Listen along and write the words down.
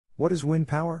What is wind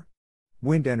power?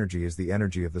 Wind energy is the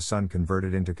energy of the sun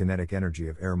converted into kinetic energy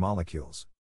of air molecules.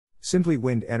 Simply,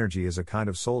 wind energy is a kind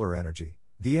of solar energy,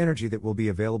 the energy that will be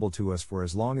available to us for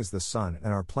as long as the sun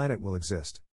and our planet will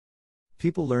exist.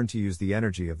 People learned to use the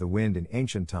energy of the wind in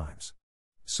ancient times.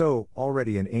 So,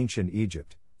 already in ancient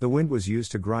Egypt, the wind was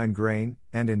used to grind grain,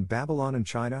 and in Babylon and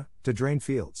China, to drain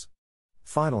fields.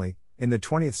 Finally, in the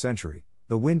 20th century,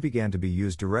 the wind began to be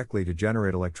used directly to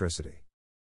generate electricity.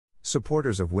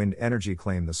 Supporters of wind energy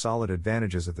claim the solid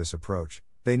advantages of this approach.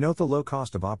 They note the low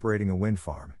cost of operating a wind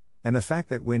farm, and the fact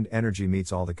that wind energy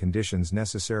meets all the conditions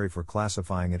necessary for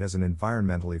classifying it as an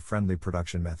environmentally friendly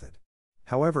production method.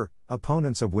 However,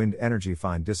 opponents of wind energy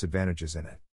find disadvantages in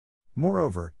it.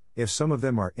 Moreover, if some of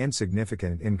them are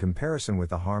insignificant in comparison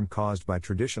with the harm caused by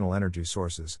traditional energy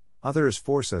sources, others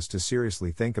force us to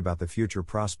seriously think about the future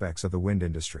prospects of the wind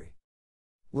industry.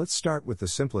 Let's start with the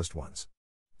simplest ones.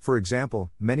 For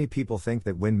example, many people think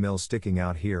that windmills sticking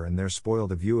out here and there spoil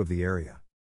the view of the area.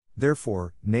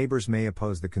 Therefore, neighbors may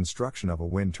oppose the construction of a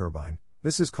wind turbine.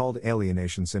 This is called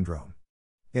alienation syndrome.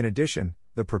 In addition,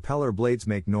 the propeller blades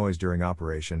make noise during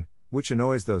operation, which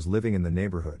annoys those living in the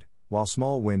neighborhood, while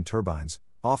small wind turbines,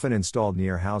 often installed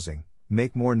near housing,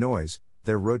 make more noise.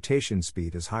 Their rotation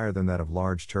speed is higher than that of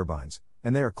large turbines,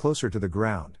 and they are closer to the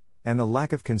ground. And the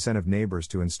lack of consent of neighbors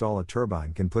to install a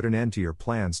turbine can put an end to your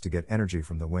plans to get energy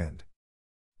from the wind.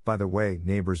 By the way,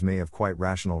 neighbors may have quite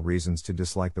rational reasons to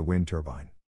dislike the wind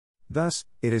turbine. Thus,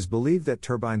 it is believed that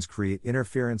turbines create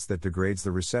interference that degrades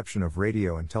the reception of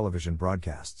radio and television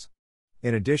broadcasts.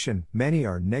 In addition, many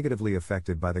are negatively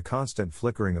affected by the constant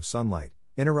flickering of sunlight,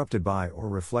 interrupted by or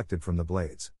reflected from the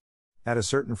blades. At a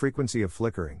certain frequency of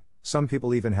flickering, some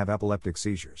people even have epileptic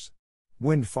seizures.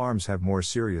 Wind farms have more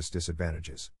serious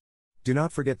disadvantages. Do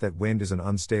not forget that wind is an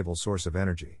unstable source of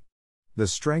energy. The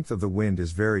strength of the wind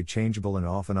is very changeable and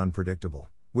often unpredictable,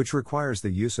 which requires the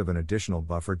use of an additional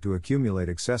buffer to accumulate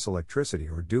excess electricity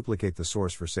or duplicate the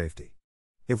source for safety.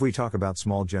 If we talk about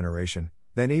small generation,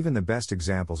 then even the best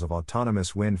examples of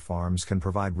autonomous wind farms can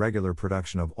provide regular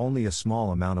production of only a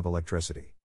small amount of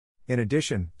electricity. In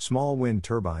addition, small wind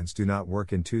turbines do not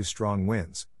work in too strong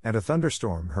winds, and a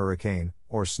thunderstorm, hurricane,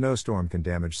 or snowstorm can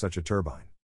damage such a turbine.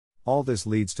 All this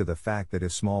leads to the fact that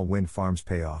if small wind farms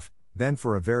pay off, then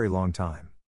for a very long time.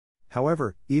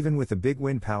 However, even with the big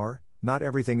wind power, not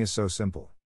everything is so simple.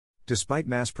 Despite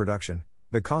mass production,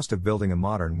 the cost of building a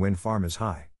modern wind farm is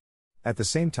high. At the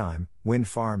same time, wind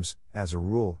farms, as a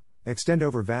rule, extend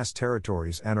over vast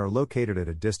territories and are located at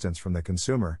a distance from the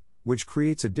consumer, which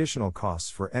creates additional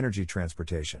costs for energy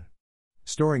transportation.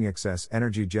 Storing excess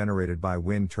energy generated by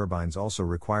wind turbines also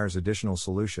requires additional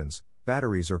solutions,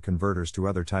 batteries or converters to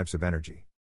other types of energy.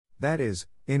 That is,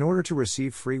 in order to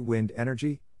receive free wind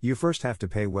energy, you first have to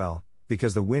pay well,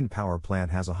 because the wind power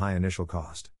plant has a high initial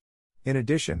cost. In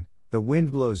addition, the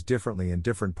wind blows differently in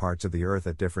different parts of the earth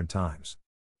at different times.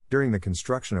 During the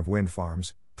construction of wind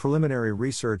farms, preliminary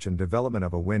research and development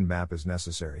of a wind map is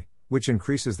necessary, which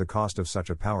increases the cost of such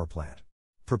a power plant.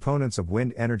 Proponents of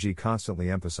wind energy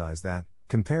constantly emphasize that,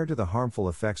 compared to the harmful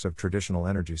effects of traditional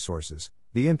energy sources,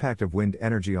 the impact of wind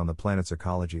energy on the planet's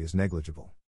ecology is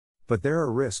negligible. But there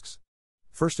are risks.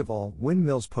 First of all,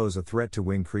 windmills pose a threat to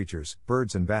winged creatures,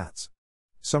 birds and bats.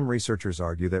 Some researchers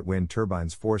argue that wind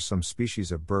turbines force some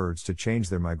species of birds to change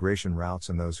their migration routes,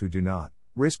 and those who do not,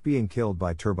 risk being killed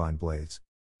by turbine blades.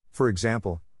 For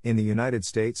example, in the United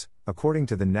States, according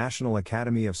to the National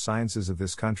Academy of Sciences of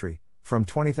this country, from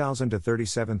 20,000 to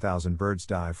 37,000 birds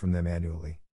die from them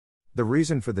annually. The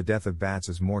reason for the death of bats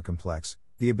is more complex.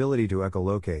 The ability to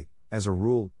echolocate, as a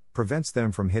rule, prevents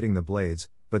them from hitting the blades,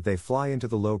 but they fly into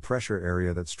the low-pressure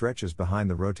area that stretches behind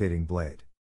the rotating blade.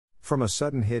 From a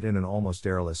sudden hit in an almost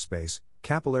airless space,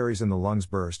 capillaries in the lungs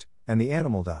burst, and the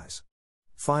animal dies.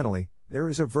 Finally, there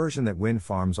is a version that wind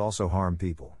farms also harm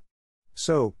people.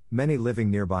 So, many living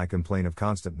nearby complain of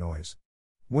constant noise.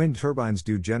 Wind turbines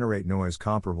do generate noise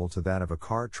comparable to that of a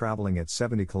car traveling at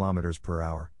 70 km per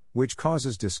hour, which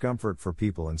causes discomfort for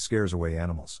people and scares away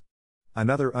animals.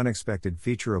 Another unexpected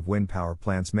feature of wind power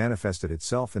plants manifested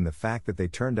itself in the fact that they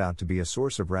turned out to be a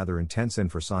source of rather intense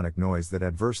infrasonic noise that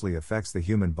adversely affects the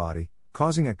human body,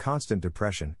 causing a constant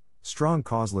depression, strong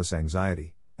causeless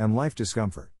anxiety, and life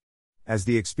discomfort. As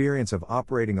the experience of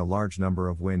operating a large number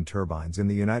of wind turbines in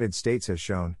the United States has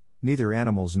shown, neither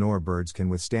animals nor birds can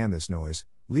withstand this noise,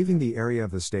 leaving the area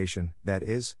of the station, that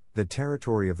is, the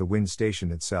territory of the wind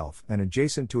station itself, and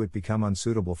adjacent to it become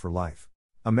unsuitable for life.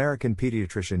 American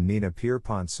pediatrician Nina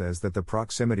Pierpont says that the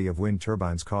proximity of wind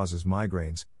turbines causes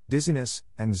migraines, dizziness,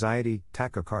 anxiety,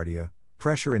 tachycardia,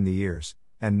 pressure in the ears,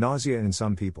 and nausea in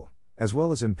some people, as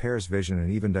well as impairs vision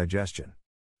and even digestion.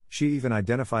 She even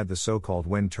identified the so-called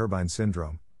wind turbine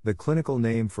syndrome, the clinical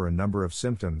name for a number of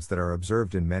symptoms that are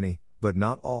observed in many, but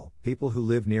not all, people who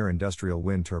live near industrial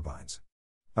wind turbines.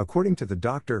 According to the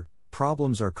doctor,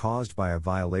 problems are caused by a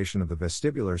violation of the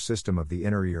vestibular system of the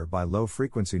inner ear by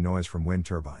low-frequency noise from wind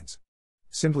turbines.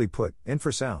 Simply put,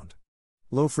 infrasound.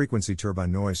 Low-frequency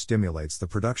turbine noise stimulates the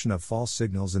production of false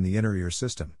signals in the inner ear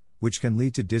system, which can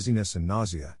lead to dizziness and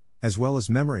nausea, as well as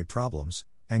memory problems,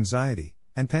 anxiety,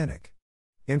 and panic.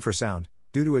 Infrasound,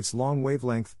 due to its long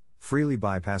wavelength, freely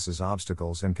bypasses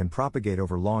obstacles and can propagate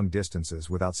over long distances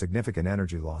without significant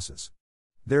energy losses.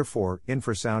 Therefore,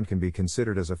 infrasound can be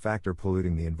considered as a factor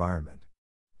polluting the environment.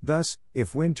 Thus,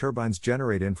 if wind turbines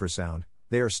generate infrasound,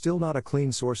 they are still not a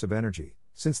clean source of energy,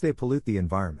 since they pollute the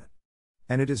environment.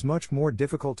 And it is much more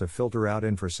difficult to filter out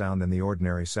infrasound than the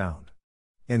ordinary sound.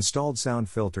 Installed sound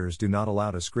filters do not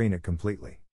allow to screen it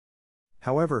completely.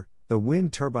 However, the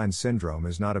wind turbine syndrome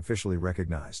is not officially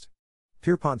recognized.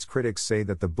 Pierpont's critics say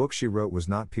that the book she wrote was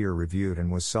not peer-reviewed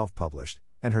and was self-published,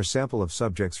 and her sample of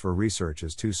subjects for research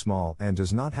is too small and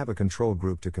does not have a control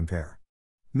group to compare.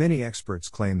 Many experts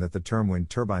claim that the term wind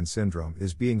turbine syndrome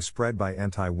is being spread by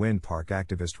anti-wind park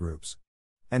activist groups.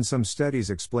 And some studies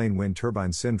explain wind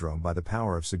turbine syndrome by the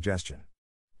power of suggestion.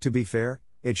 To be fair,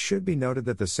 it should be noted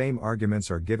that the same arguments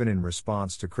are given in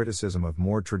response to criticism of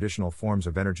more traditional forms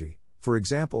of energy, for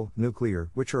example, nuclear,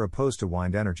 which are opposed to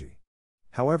wind energy.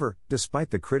 However,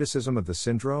 despite the criticism of the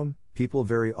syndrome, people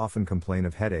very often complain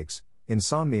of headaches,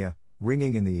 insomnia,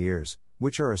 ringing in the ears,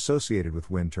 which are associated with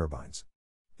wind turbines.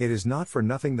 It is not for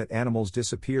nothing that animals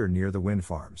disappear near the wind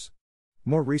farms.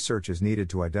 More research is needed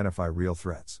to identify real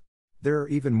threats. There are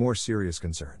even more serious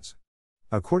concerns.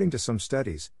 According to some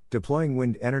studies, deploying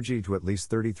wind energy to at least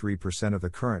 33% of the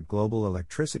current global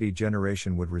electricity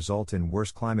generation would result in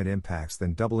worse climate impacts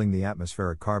than doubling the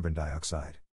atmospheric carbon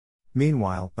dioxide.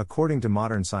 Meanwhile, according to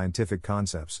modern scientific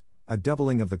concepts, a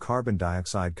doubling of the carbon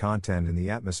dioxide content in the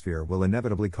atmosphere will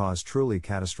inevitably cause truly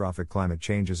catastrophic climate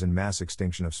changes and mass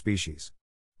extinction of species.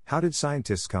 How did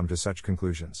scientists come to such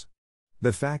conclusions?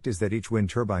 The fact is that each wind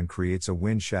turbine creates a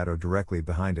wind shadow directly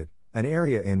behind it, an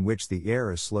area in which the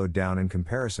air is slowed down in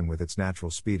comparison with its natural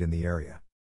speed in the area.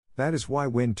 That is why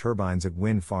wind turbines at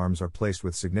wind farms are placed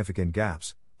with significant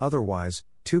gaps, otherwise,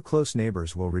 too close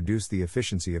neighbors will reduce the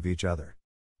efficiency of each other.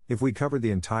 If we covered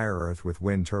the entire Earth with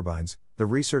wind turbines, the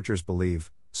researchers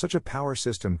believe, such a power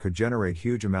system could generate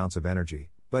huge amounts of energy,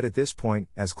 but at this point,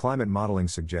 as climate modeling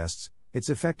suggests, its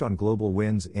effect on global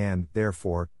winds and,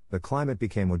 therefore, the climate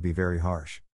would be very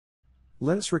harsh.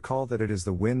 Let us recall that it is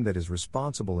the wind that is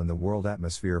responsible in the world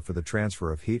atmosphere for the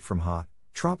transfer of heat from hot,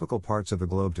 tropical parts of the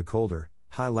globe to colder,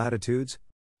 high latitudes.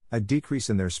 A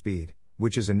decrease in their speed,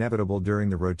 which is inevitable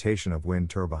during the rotation of wind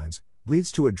turbines,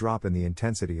 leads to a drop in the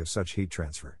intensity of such heat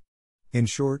transfer. In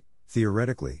short,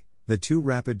 theoretically, the too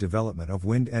rapid development of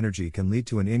wind energy can lead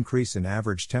to an increase in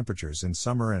average temperatures in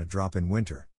summer and a drop in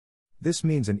winter. This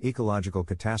means an ecological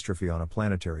catastrophe on a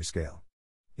planetary scale.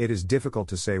 It is difficult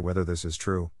to say whether this is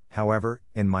true, however,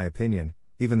 in my opinion,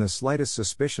 even the slightest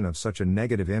suspicion of such a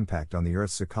negative impact on the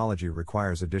Earth's ecology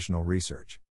requires additional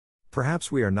research.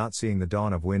 Perhaps we are not seeing the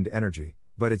dawn of wind energy,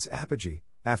 but its apogee,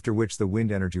 after which the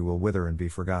wind energy will wither and be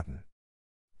forgotten.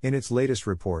 In its latest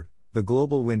report, the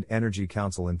Global Wind Energy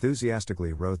Council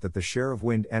enthusiastically wrote that the share of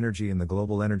wind energy in the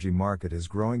global energy market is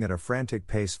growing at a frantic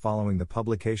pace following the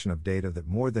publication of data that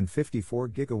more than 54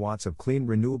 gigawatts of clean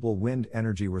renewable wind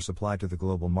energy were supplied to the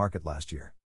global market last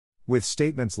year. With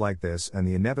statements like this and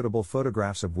the inevitable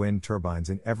photographs of wind turbines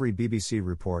in every BBC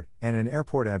report and in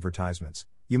airport advertisements,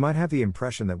 you might have the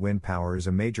impression that wind power is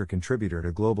a major contributor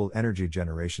to global energy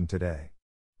generation today.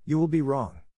 You will be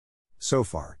wrong. So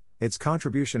far, its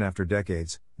contribution after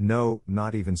decades, no,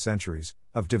 not even centuries,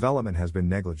 of development has been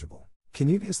negligible. Can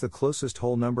you guess the closest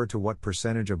whole number to what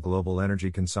percentage of global energy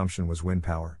consumption was wind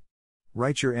power?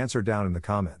 Write your answer down in the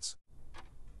comments.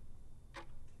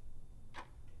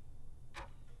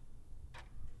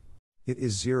 It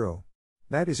is 0.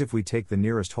 That is, if we take the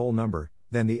nearest whole number,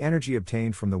 then the energy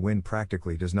obtained from the wind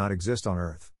practically does not exist on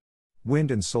Earth. Wind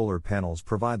and solar panels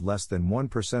provide less than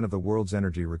 1% of the world's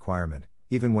energy requirement,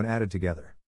 even when added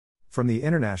together. From the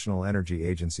International Energy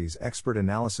Agency's expert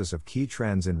analysis of key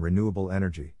trends in renewable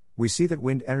energy, we see that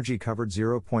wind energy covered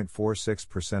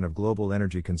 0.46% of global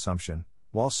energy consumption,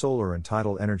 while solar and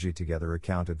tidal energy together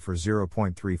accounted for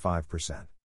 0.35%.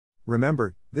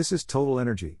 Remember, this is total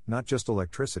energy, not just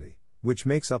electricity, which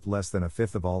makes up less than a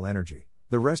fifth of all energy.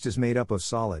 The rest is made up of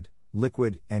solid,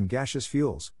 liquid, and gaseous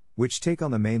fuels, which take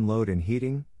on the main load in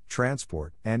heating,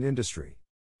 transport, and industry.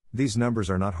 These numbers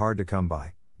are not hard to come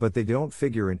by, but they don't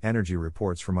figure in energy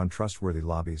reports from untrustworthy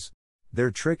lobbies. Their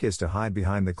trick is to hide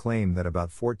behind the claim that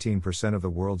about 14% of the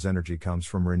world's energy comes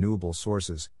from renewable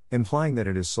sources, implying that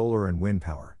it is solar and wind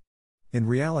power. In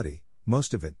reality,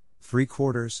 most of it,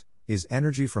 3/4, is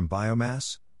energy from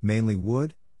biomass, mainly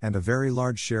wood, and a very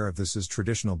large share of this is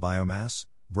traditional biomass,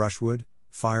 brushwood,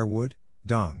 firewood,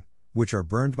 dung, which are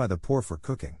burned by the poor for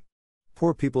cooking.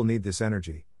 Poor people need this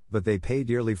energy, but they pay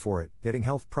dearly for it, getting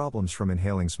health problems from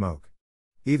inhaling smoke.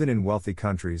 Even in wealthy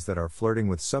countries that are flirting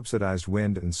with subsidized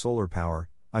wind and solar power,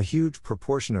 a huge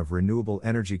proportion of renewable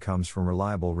energy comes from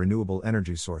reliable renewable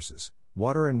energy sources,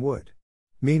 water and wood.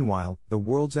 Meanwhile, the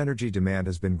world's energy demand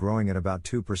has been growing at about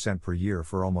 2% per year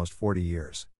for almost 40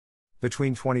 years.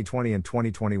 Between 2020 and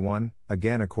 2021,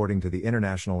 again according to the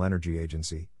International Energy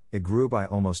Agency, it grew by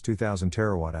almost 2,000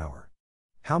 terawatt-hour.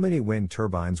 How many wind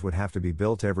turbines would have to be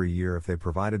built every year if they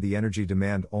provided the energy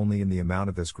demand only in the amount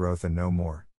of this growth and no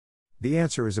more? The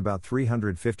answer is about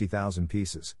 350,000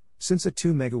 pieces, since a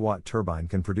 2 megawatt turbine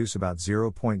can produce about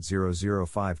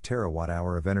 0.005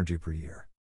 terawatt-hour of energy per year.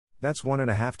 That's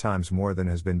 1.5 times more than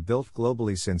has been built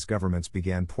globally since governments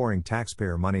began pouring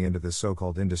taxpayer money into this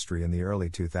so-called industry in the early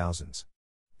 2000s.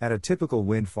 At a typical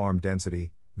wind farm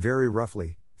density, very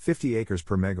roughly, 50 acres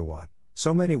per megawatt,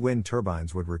 so many wind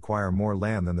turbines would require more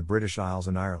land than the British Isles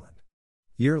and Ireland.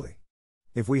 Yearly.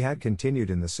 If we had continued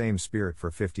in the same spirit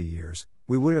for 50 years,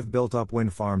 we would have built up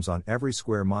wind farms on every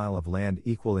square mile of land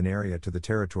equal in area to the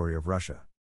territory of Russia.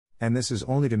 And this is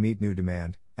only to meet new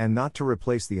demand, and not to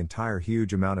replace the entire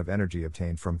huge amount of energy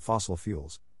obtained from fossil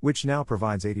fuels, which now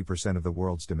provides 80% of the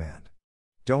world's demand.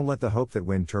 Don't let the hope that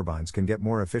wind turbines can get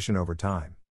more efficient over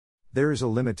time. There is a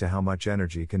limit to how much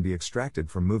energy can be extracted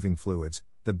from moving fluids,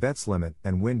 the Betz limit,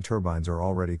 and wind turbines are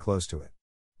already close to it.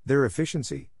 Their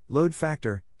efficiency, load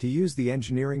factor, to use the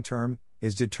engineering term,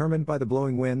 is determined by the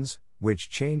blowing winds, which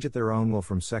change at their own will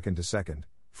from second to second,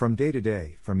 from day to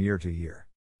day, from year to year.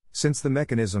 Since the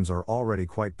mechanisms are already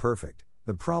quite perfect,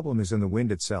 the problem is in the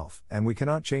wind itself, and we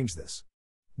cannot change this.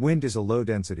 Wind is a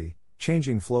low-density,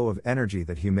 changing flow of energy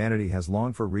that humanity has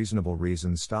long for reasonable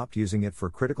reasons stopped using it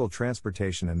for critical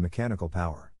transportation and mechanical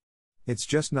power. It's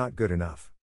just not good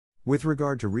enough. With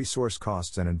regard to resource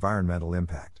costs and environmental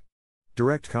impact.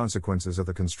 Direct consequences of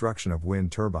the construction of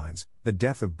wind turbines, the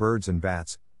death of birds and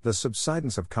bats, the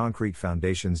subsidence of concrete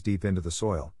foundations deep into the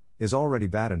soil, is already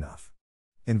bad enough.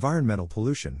 Environmental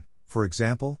pollution, for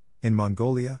example, in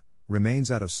Mongolia,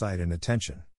 remains out of sight and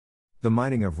attention. The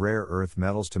mining of rare earth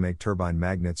metals to make turbine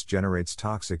magnets generates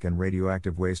toxic and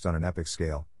radioactive waste on an epic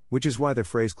scale, which is why the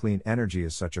phrase clean energy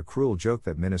is such a cruel joke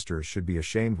that ministers should be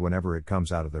ashamed whenever it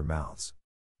comes out of their mouths.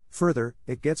 Further,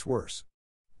 it gets worse.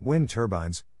 Wind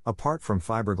turbines, apart from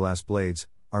fiberglass blades,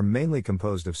 are mainly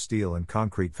composed of steel and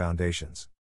concrete foundations.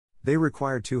 They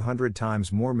require 200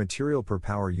 times more material per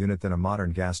power unit than a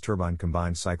modern gas turbine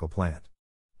combined cycle plant.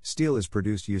 Steel is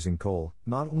produced using coal,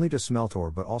 not only to smelt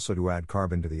ore but also to add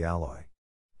carbon to the alloy.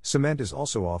 Cement is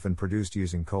also often produced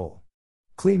using coal.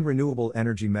 Clean renewable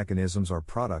energy mechanisms are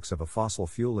products of a fossil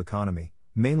fuel economy,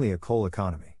 mainly a coal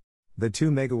economy. The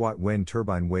 2 megawatt wind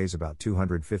turbine weighs about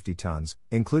 250 tons,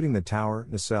 including the tower,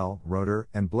 nacelle, rotor,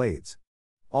 and blades.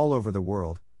 All over the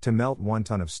world, to melt 1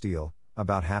 ton of steel,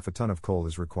 about half a ton of coal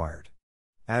is required.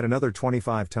 Add another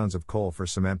 25 tons of coal for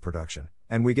cement production,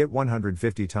 and we get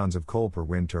 150 tons of coal per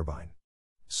wind turbine.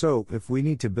 So, if we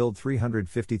need to build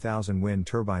 350,000 wind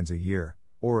turbines a year,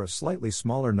 or a slightly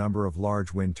smaller number of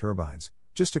large wind turbines,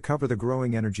 just to cover the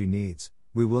growing energy needs,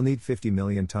 we will need 50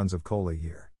 million tons of coal a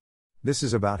year. This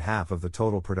is about half of the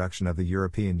total production of the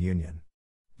European Union.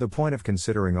 The point of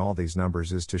considering all these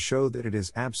numbers is to show that it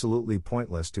is absolutely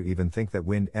pointless to even think that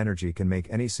wind energy can make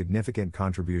any significant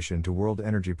contribution to world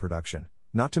energy production,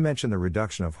 not to mention the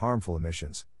reduction of harmful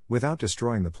emissions, without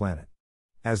destroying the planet.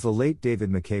 As the late David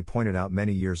McKay pointed out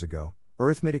many years ago,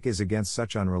 arithmetic is against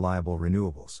such unreliable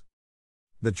renewables.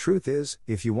 The truth is,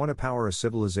 if you want to power a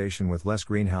civilization with less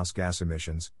greenhouse gas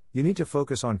emissions, you need to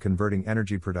focus on converting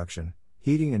energy production,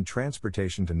 heating and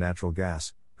transportation to natural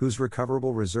gas, whose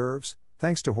recoverable reserves,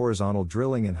 thanks to horizontal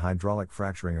drilling and hydraulic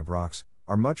fracturing of rocks,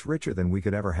 are much richer than we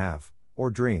could ever have,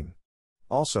 or dream.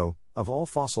 Also, of all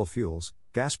fossil fuels,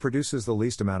 gas produces the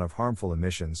least amount of harmful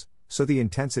emissions, so the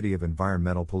intensity of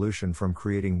environmental pollution from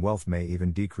creating wealth may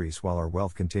even decrease while our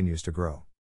wealth continues to grow.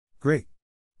 Great!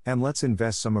 And let's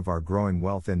invest some of our growing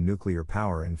wealth in nuclear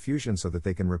power and fusion so that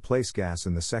they can replace gas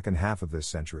in the second half of this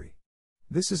century.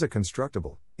 This is a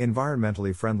constructible,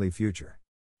 environmentally friendly future.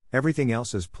 Everything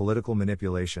else is political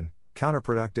manipulation,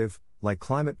 counterproductive, like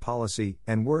climate policy,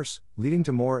 and worse, leading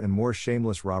to more and more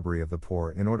shameless robbery of the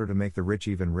poor in order to make the rich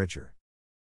even richer.